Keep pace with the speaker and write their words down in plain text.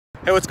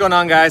Hey, what's going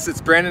on, guys? It's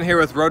Brandon here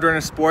with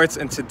Roadrunner Sports,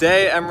 and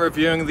today I'm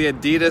reviewing the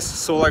Adidas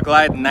Solar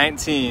Glide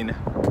 19.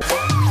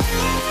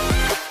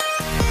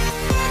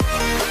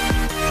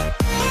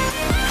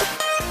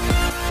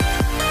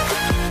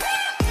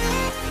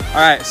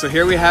 Alright, so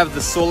here we have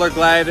the Solar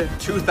Glide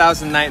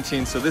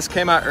 2019. So this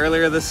came out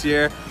earlier this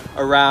year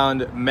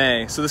around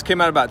May. So this came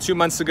out about 2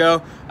 months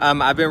ago.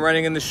 I've been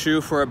running in the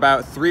shoe for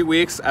about 3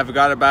 weeks. I've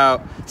got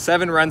about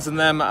 7 runs in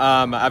them.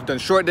 I've done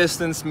short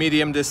distance,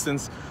 medium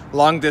distance,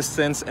 long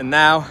distance, and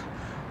now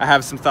I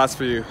have some thoughts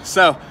for you.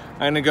 So I'm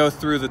gonna go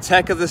through the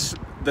tech of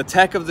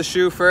the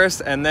shoe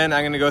first, and then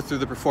I'm gonna go through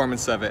the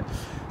performance of it.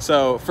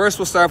 So first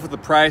we'll start off with the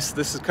price.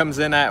 This comes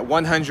in at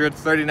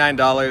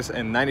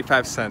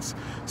 $139.95.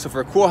 So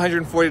for a cool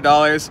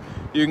 $140,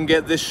 you can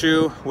get this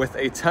shoe with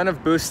a ton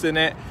of boost in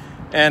it.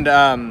 And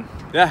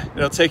yeah,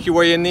 it'll take you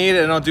where you need,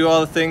 and it'll do all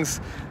the things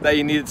that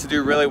you need it to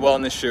do really well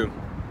in this shoe.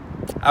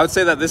 I would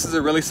say that this is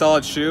a really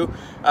solid shoe.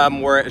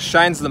 Where it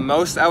shines the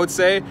most, I would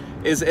say,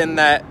 is in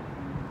that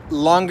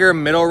longer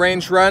middle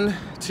range run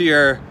to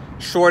your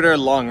shorter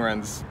long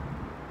runs.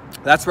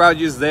 That's where I would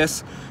use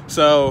this.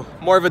 So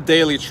more of a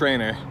daily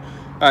trainer.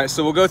 All right,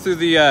 so we'll go through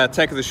the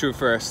tech of the shoe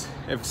first.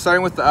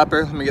 Starting with the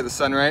upper, let me get the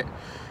sun right.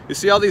 You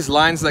see all these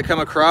lines that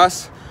come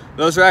across?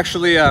 Those are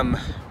actually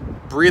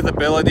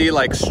breathability,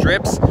 like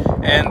strips,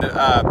 and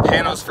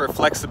panels for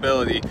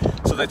flexibility.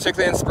 So they took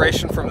the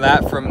inspiration from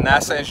that, from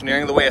NASA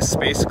engineering, the way a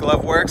space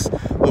glove works,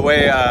 the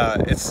way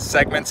it's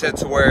segmented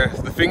to where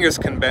the fingers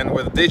can bend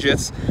with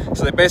digits.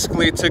 So they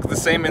basically took the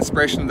same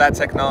inspiration of that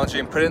technology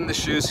and put it in the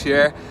shoes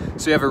here.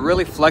 So you have a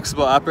really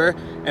flexible upper,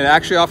 and it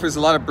actually offers a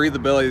lot of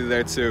breathability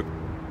there too.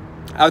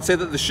 I would say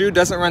that the shoe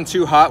doesn't run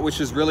too hot, which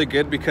is really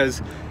good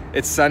because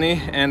it's sunny,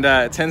 and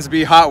it tends to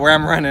be hot where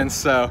I'm running.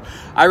 So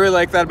I really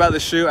like that about the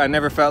shoe. I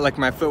never felt like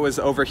my foot was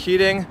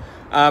overheating.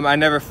 I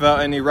never felt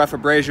any rough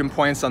abrasion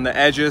points on the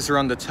edges or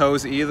on the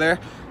toes either.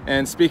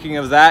 And speaking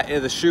of that,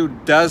 the shoe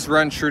does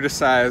run true to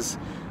size.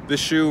 The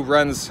shoe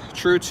runs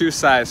true to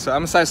size. So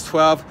I'm a size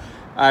 12.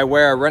 I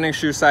wear a running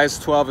shoe size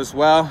 12 as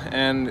well,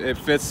 and it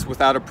fits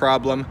without a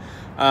problem.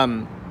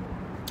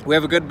 We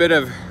have a good bit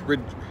of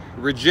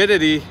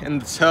rigidity in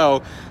the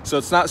toe, so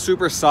it's not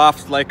super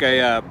soft like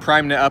a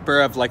prime knit upper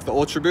of like the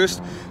Ultra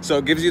Boost. So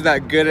it gives you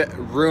that good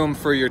room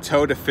for your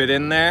toe to fit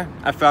in there.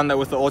 I found that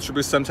with the Ultra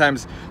Boost,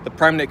 sometimes the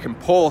prime knit can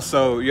pull,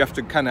 so you have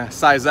to kind of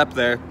size up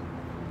there.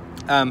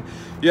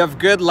 You have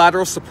good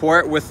lateral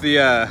support with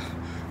the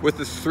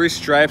 3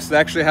 stripes. They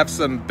actually have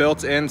some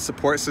built-in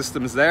support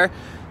systems there.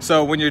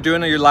 So when you're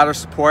doing your lateral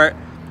support,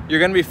 you're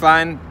gonna be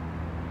fine.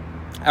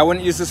 I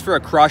wouldn't use this for a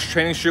cross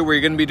training shoe where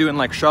you're gonna be doing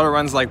like shuttle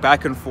runs like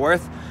back and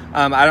forth.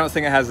 I don't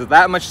think it has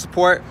that much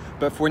support,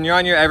 but for when you're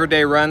on your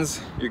everyday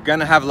runs, you're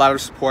gonna have lateral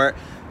support.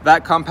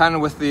 That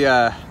compounded with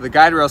the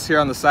guide rails here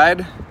on the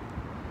side.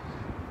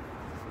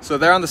 So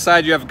there on the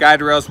side, you have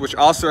guide rails, which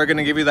also are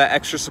gonna give you that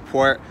extra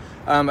support.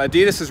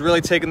 Adidas has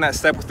really taken that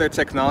step with their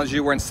technology,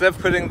 where instead of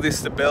putting the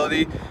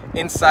stability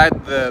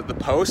inside the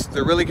post,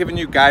 they're really giving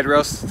you guide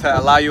rails to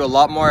allow you a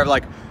lot more of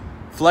like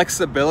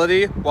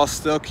flexibility while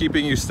still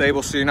keeping you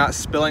stable, so you're not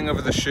spilling over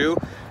the shoe,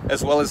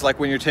 as well as like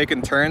when you're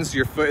taking turns,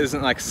 your foot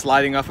isn't like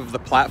sliding off of the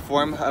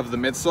platform of the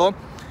midsole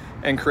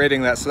and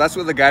creating that. So that's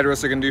what the guide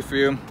rails are gonna do for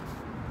you.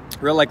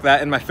 Real like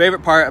that. And my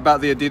favorite part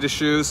about the Adidas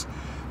shoes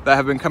that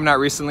have been coming out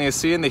recently is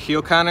seeing the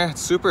heel counter.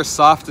 It's super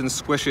soft and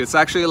squishy. It's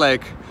actually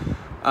like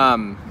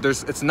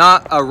it's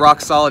not a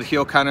rock solid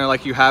heel counter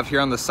like you have here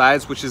on the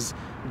sides, which is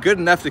good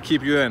enough to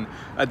keep you in.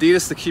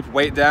 Adidas, to keep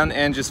weight down,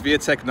 and just via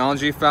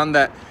technology, found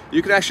that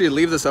you can actually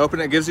leave this open.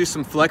 It gives you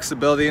some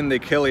flexibility in the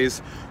Achilles,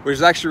 which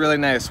is actually really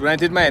nice. When I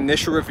did my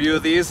initial review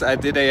of these, I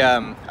did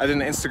an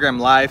Instagram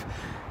live,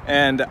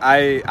 and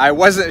I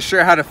wasn't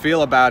sure how to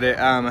feel about it.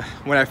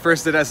 When I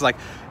first did it, I was like,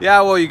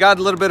 yeah, well, you got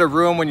a little bit of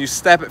room. When you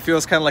step, it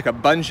feels kind of like a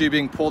bungee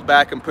being pulled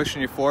back and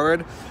pushing you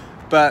forward.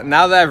 But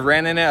now that I've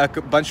ran in it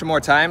a bunch of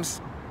more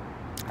times,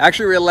 I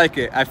actually really like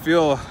it. I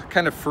feel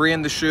kind of free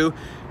in the shoe,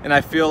 and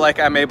I feel like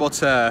I'm able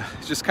to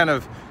just kind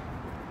of,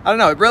 I don't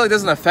know, it really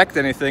doesn't affect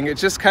anything. It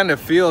just kind of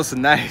feels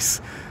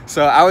nice.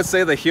 So I would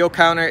say the heel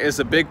counter is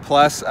a big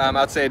plus. I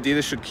would say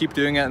Adidas should keep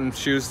doing it in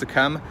shoes to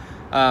come.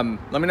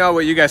 Let me know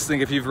what you guys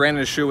think if you've ran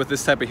in a shoe with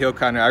this type of heel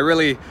counter.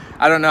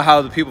 I don't know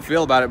how the people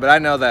feel about it, but I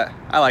know that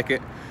I like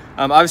it.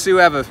 Obviously,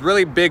 we have a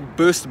really big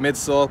boost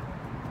midsole,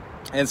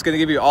 and it's going to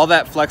give you all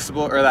that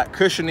flexible or that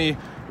cushiony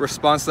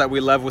response that we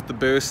love with the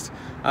boost.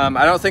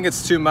 I don't think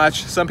it's too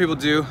much. Some people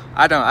do.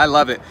 I don't. I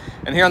love it.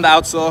 And here on the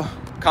outsole,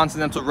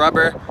 Continental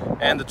rubber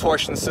and the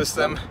torsion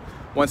system,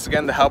 once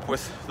again, to help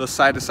with those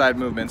side-to-side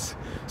movements.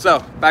 So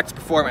back to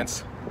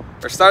performance,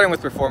 or starting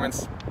with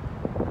performance.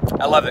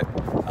 I love it.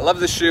 I love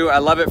this shoe. I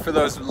love it for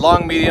those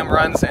long medium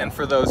runs and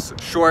for those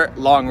short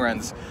long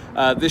runs.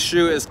 This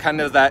shoe is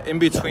kind of that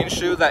in-between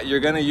shoe that you're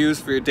going to use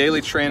for your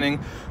daily training,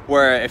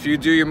 where if you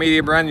do your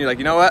medium run, you're like,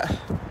 you know what,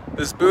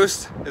 this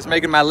boost is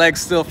making my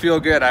legs still feel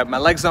good. My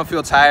legs don't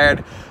feel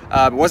tired.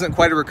 It wasn't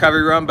quite a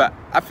recovery run, but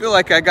I feel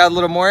like I got a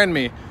little more in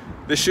me.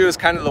 This shoe is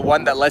kind of the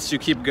one that lets you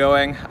keep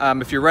going.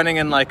 If you're running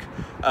in like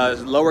a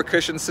lower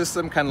cushion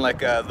system, kind of like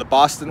the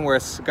Boston, where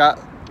it's got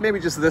maybe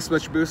just this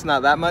much boost,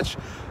 not that much,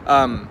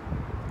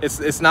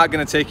 it's not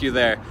going to take you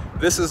there.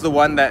 This is the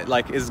one that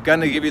like is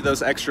going to give you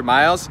those extra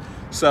miles.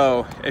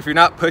 So if you're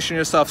not pushing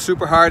yourself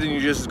super hard and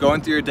you're just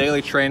going through your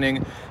daily training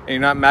and you're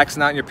not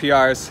maxing out your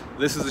PRs,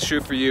 this is the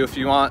shoe for you. If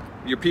you want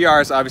your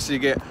PRs, obviously you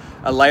get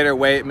a lighter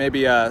weight,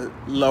 maybe a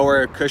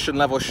lower cushion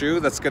level shoe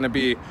that's going to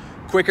be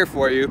quicker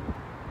for you.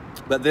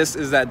 But this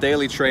is that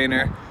daily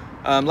trainer.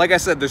 Like I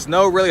said, there's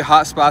no really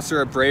hot spots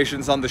or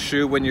abrasions on the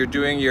shoe when you're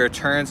doing your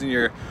turns and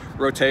your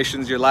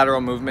rotations, your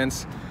lateral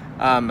movements.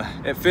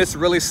 It fits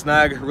really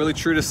snug, really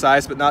true to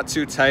size, but not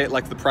too tight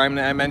like the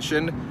Primeknit I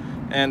mentioned.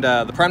 And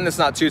the Primeknit's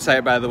not too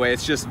tight, by the way.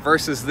 It's just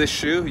versus this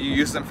shoe, you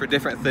use them for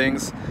different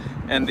things.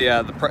 And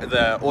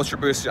the Ultra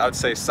Boost, I would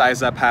say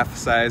size up half the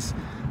size.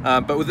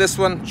 But with this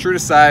one, true to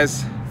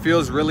size,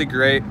 feels really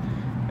great.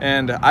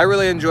 And I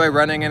really enjoy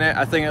running in it.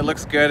 I think it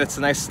looks good. It's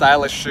a nice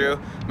stylish shoe.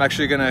 I'm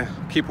actually gonna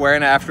keep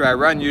wearing it after I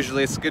run.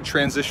 Usually it's a good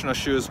transitional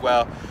shoe as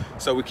well.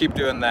 So we keep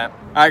doing that.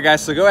 All right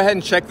guys, so go ahead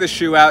and check this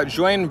shoe out.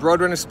 Join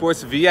Roadrunner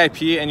Sports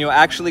VIP and you'll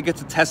actually get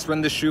to test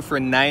run this shoe for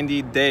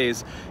 90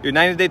 days. Your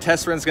 90-day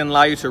test run is gonna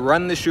allow you to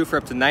run the shoe for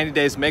up to 90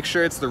 days. Make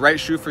sure it's the right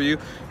shoe for you.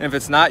 And if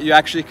it's not, you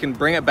actually can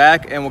bring it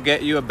back and we'll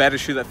get you a better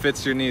shoe that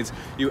fits your needs.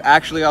 You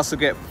actually also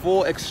get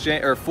full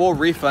exchange or full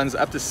refunds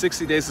up to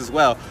 60 days as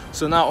well.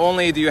 So not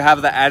only do you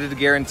have the added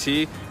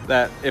guarantee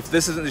that if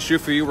this isn't the shoe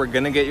for you, we're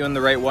gonna get you in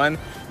the right one,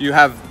 you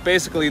have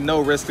basically no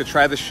risk to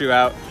try the shoe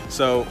out.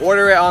 So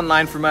order it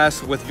online from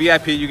us. With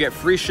VIP, you get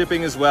free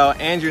shipping as well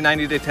and your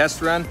 90-day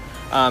test run.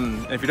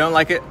 And if you don't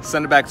like it,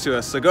 send it back to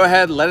us. So go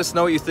ahead, let us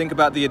know what you think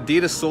about the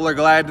Adidas Solar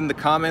Glide in the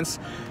comments,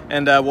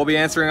 and we'll be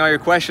answering all your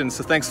questions.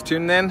 So thanks for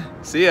tuning in.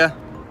 See ya.